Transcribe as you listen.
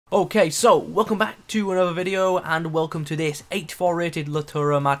Okay, so welcome back to another video and welcome to this 84 rated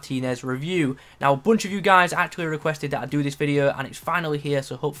Lautaro Martinez review. Now a bunch of you guys actually requested that I do this video and it's finally here,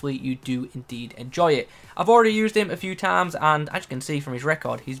 so hopefully you do indeed enjoy it. I've already used him a few times and as you can see from his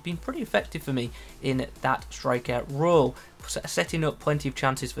record, he's been pretty effective for me in that striker role, setting up plenty of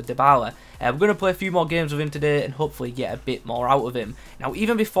chances for Dybala. We're going to play a few more games with him today and hopefully get a bit more out of him. Now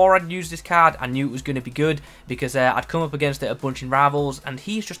even before I'd used this card, I knew it was going to be good because I'd come up against it a bunch in Rivals and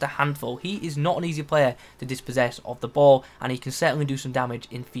he's just a handful. He is not an easy player to dispossess of the ball and he can certainly do some damage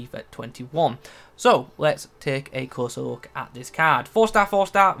in FIFA 21. So let's take a closer look at this card.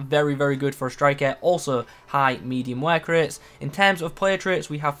 4-star, very, very good for a striker. Also high, medium work rates. In terms of player traits,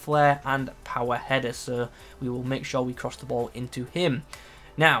 we have flair and power header, so we will make sure we cross the ball into him.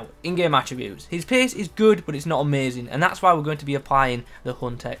 Now, in-game attributes. His pace is good, but it's not amazing, and that's why we're going to be applying the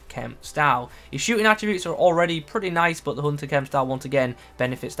Hunter Chem style. His shooting attributes are already pretty nice, but the Hunter Chem style, once again,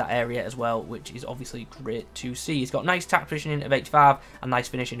 benefits that area as well, which is obviously great to see. He's got nice tack positioning of 85 and nice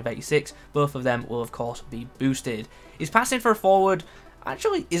finishing of 86. Both of them will, of course, be boosted. His passing for a forward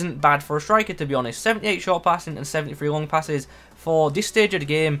actually isn't bad for a striker, to be honest. 78 short passing and 73 long passes for this stage of the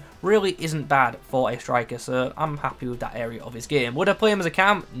game really isn't bad for a striker, so I'm happy with that area of his game. Would I play him as a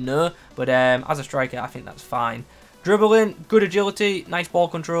cam? No, but as a striker I think that's fine. Dribbling, good agility, nice ball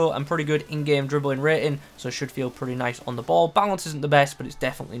control, and pretty good in-game dribbling rating, so should feel pretty nice on the ball. Balance isn't the best, but it's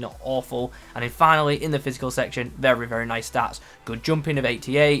definitely not awful. And then finally, in the physical section, very, very nice stats. Good jumping of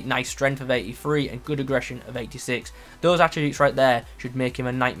 88, nice strength of 83, and good aggression of 86. Those attributes right there should make him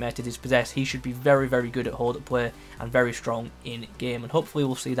a nightmare to dispossess. He should be very, very good at hold-up play and very strong in-game, and hopefully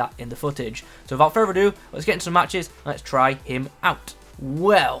we'll see that in the footage. So without further ado, let's get into some matches. Let's try him out.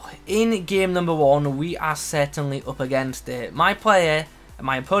 Well, in game number one, we are certainly up against it. My opponent,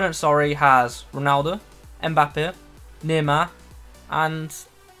 has Ronaldo, Mbappe, Neymar, and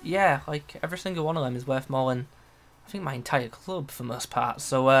yeah, like every single one of them is worth more than I think my entire club for most part.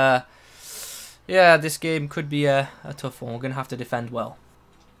 So yeah, this game could be a tough one. We're gonna have to defend well.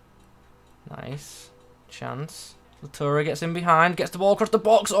 Nice chance. Lautaro gets in behind, gets the ball across the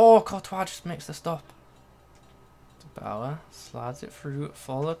box. Oh, Courtois just makes the stop. Dybala slides it through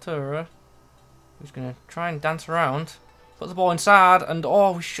for Lautaro, who's going to try and dance around, put the ball inside, and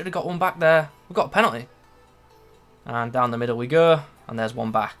oh, we should have got one back there. We've got a penalty. And down the middle we go, and there's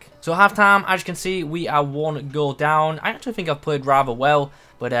one back. So half time, as you can see, we are 1 goal down. I actually think I've played rather well,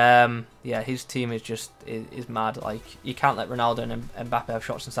 but yeah, his team is just is mad. Like, you can't let Ronaldo and Mbappe have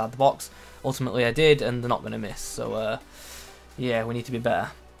shots inside the box. Ultimately I did, and they're not going to miss. So yeah, we need to be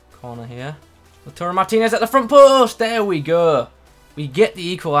better. Corner here. Lautaro Martinez at the front post. There we go. We get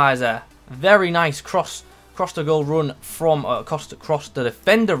the equaliser. Very nice cross the goal run from cross the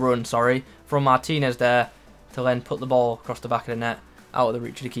defender run. Sorry, from Martinez there to then put the ball across the back of the net, out of the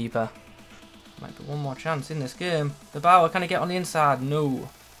reach of the keeper. Might be one more chance in this game. Dybala, can I get on the inside? No,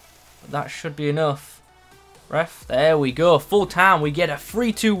 but that should be enough. Ref, there we go. Full time. We get a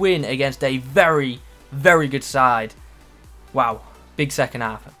 3-2 win against a very, very good side. Wow. Big second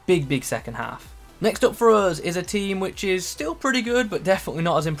half. Big second half. Next up for us is a team which is still pretty good, but definitely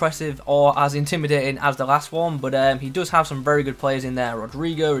not as impressive or as intimidating as the last one. But he does have some very good players in there.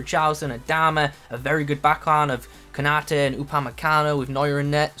 Rodrigo, Richarlison, Adama, a very good backline of Konate and Upamecano with Neuer in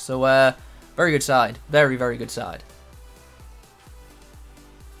net. So very good side. Very, very good side.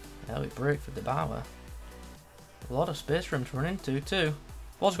 Early break for Dybala. A lot of space for him to run into too.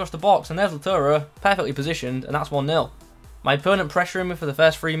 Ball's across the box and there's Lautaro, perfectly positioned, and that's 1-0. My opponent pressuring me for the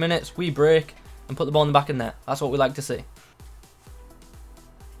first 3 minutes, we break and put the ball in the back of the net. That's what we like to see.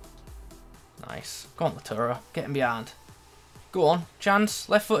 Nice. Go on, Lautaro. Get him behind. Go on. Chance.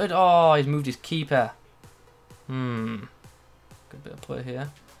 Left-footed. Oh, he's moved his keeper. Good bit of play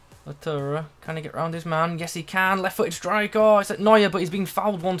here. Lautaro. Can he get around his man? Yes, he can. Left-footed strike. Oh, it's at Neuer, but he's being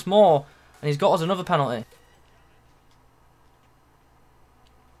fouled once more. And he's got us another penalty.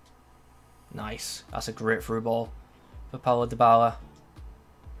 Nice. That's a great through ball for Paulo Dybala.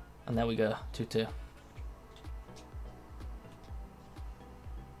 And there we go, 2-2.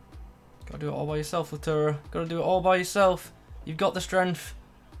 Gotta do it all by yourself, Lautaro. Gotta do it all by yourself. You've got the strength.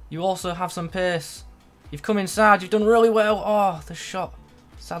 You also have some pace. You've come inside, you've done really well. Oh, the shot.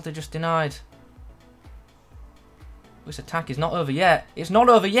 Sadly just denied. This attack is not over yet. It's not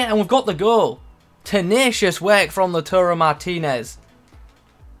over yet, and we've got the goal. Tenacious work from Lautaro Martinez.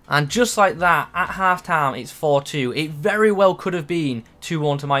 And just like that, at half-time, it's 4-2. It very well could have been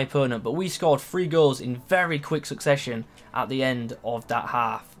 2-1 to my opponent, but we scored 3 goals in very quick succession at the end of that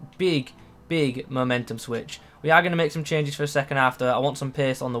half. Big momentum switch. We are going to make some changes for the second half, though. I want some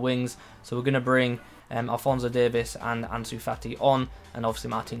pace on the wings, so we're going to bring Alphonso Davies and Ansu Fati on, and obviously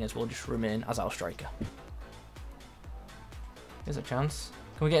Martinez will just remain as our striker. Here's a chance.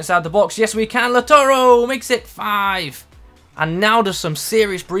 Can we get inside the box? Yes, we can. Lautaro makes it 5. And now there's some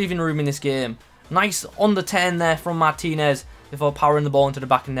serious breathing room in this game. Nice on the 10 there from Martinez before powering the ball into the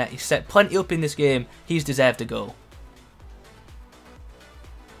back of the net. He's set plenty up in this game. He's deserved a goal.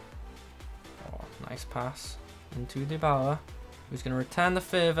 Oh, nice pass into Dybala, who's going to return the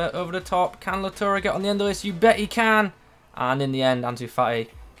favour over the top. Can Lautaro get on the end of this? You bet he can. And in the end, Ansu Fati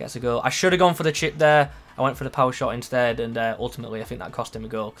gets a goal. I should have gone for the chip there. I went for the power shot instead, and ultimately I think that cost him a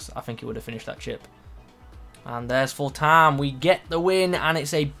goal because I think he would have finished that chip. And there's full time. We get the win, and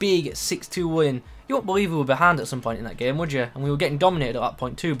it's a big 6-2 win. You won't believe we were behind at some point in that game, would you? And we were getting dominated at that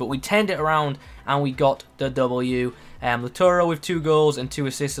point too, but we turned it around and we got the W. Lautaro with 2 goals and 2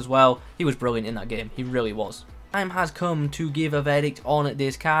 assists as well. He was brilliant in that game. He really was. Time has come to give a verdict on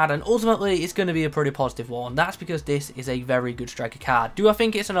this card, and ultimately it's going to be a pretty positive one. That's because this is a very good striker card. Do I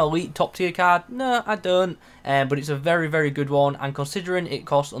think it's an elite top tier card? No, I don't, but it's a very, very good one, and considering it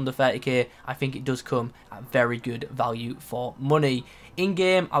costs under 30k, I think it does come at very good value for money. In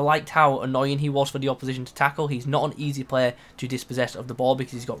game, I liked how annoying he was for the opposition to tackle. He's not an easy player to dispossess of the ball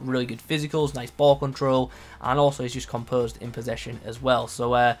because he's got really good physicals, nice ball control, and also he's just composed in possession as well.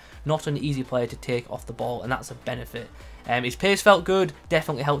 So not an easy player to take off the ball, and that's a benefit. His pace felt good,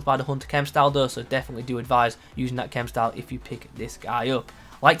 definitely helped by the Hunter Chem style though, so definitely do advise using that Chem style if you pick this guy up.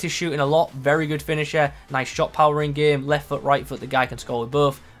 Liked his shooting a lot, very good finisher, nice shot power in game, left foot, right foot, the guy can score with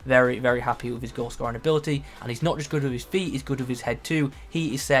both. Very, very happy with his goal scoring ability, and he's not just good with his feet, he's good with his head too.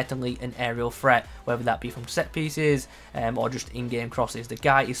 He is certainly an aerial threat, whether that be from set pieces or just in-game crosses. The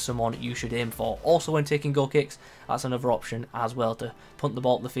guy is someone you should aim for. Also when taking goal kicks, that's another option as well to punt the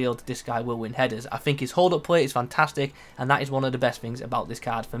ball to the field. This guy will win headers. I think his hold-up play is fantastic, and that is one of the best things about this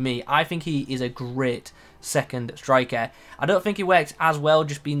card for me. I think he is a great second striker. I don't think he works as well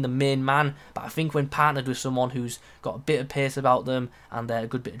just being the main man, but I think when partnered with someone who's got a bit of pace about them and a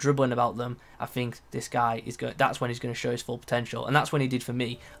good bit of dribbling about them, I think this guy is going. That's when he's going to show his full potential, and that's when he did for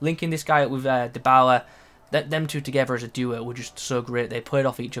me. Linking this guy up with Dybala, them two together as a duo were just so great. They played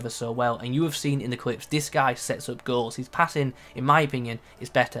off each other so well, and you have seen in the clips, this guy sets up goals. His passing, in my opinion, is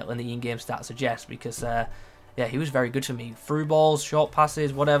better than the in-game stats suggest because, yeah, he was very good for me. Through balls, short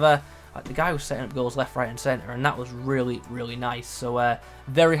passes, whatever. Like, the guy was setting up goals left, right, and centre, and that was really, really nice. So,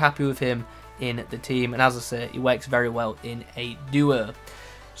 very happy with him in the team, and as I say, he works very well in a duo.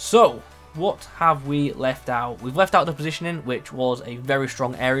 So, what have we left out? We've left out the positioning, which was a very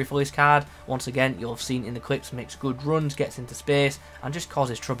strong area for this card. Once again, you'll have seen in the clips, makes good runs, gets into space, and just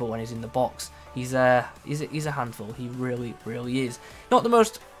causes trouble when he's in the box. He's a handful. He really, really is. Not the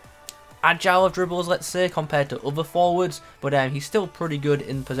most agile of dribbles, let's say, compared to other forwards, but he's still pretty good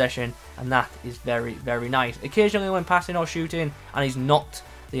in possession, and that is very, very nice. Occasionally when passing or shooting, and he's not,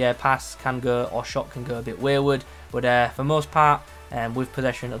 the pass can go, or shot can go a bit wayward, but for most part, with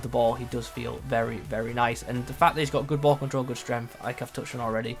possession of the ball, he does feel very, very nice. And the fact that he's got good ball control, good strength, like I've touched on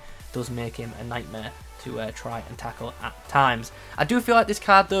already, does make him a nightmare to try and tackle at times. I do feel like this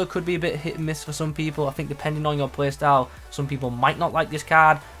card though could be a bit hit and miss for some people. I think depending on your playstyle, some people might not like this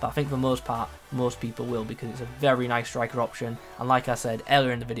card, but I think for the most part, most people will, because it's a very nice striker option, and like I said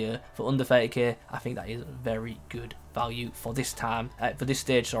earlier in the video, for under 30k, I think that is very good value for this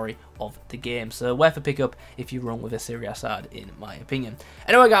stage, sorry, of the game. So worth a pickup if you run with a Serie A side, in my opinion.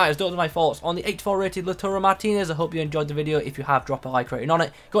 Anyway guys, those are my thoughts on the 84 rated Lautaro Martinez. I hope you enjoyed the video. If you have, drop a like rating on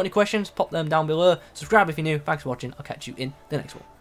it. Got any questions, pop them down below. Subscribe if you're new. Thanks for watching. I'll catch you in the next one.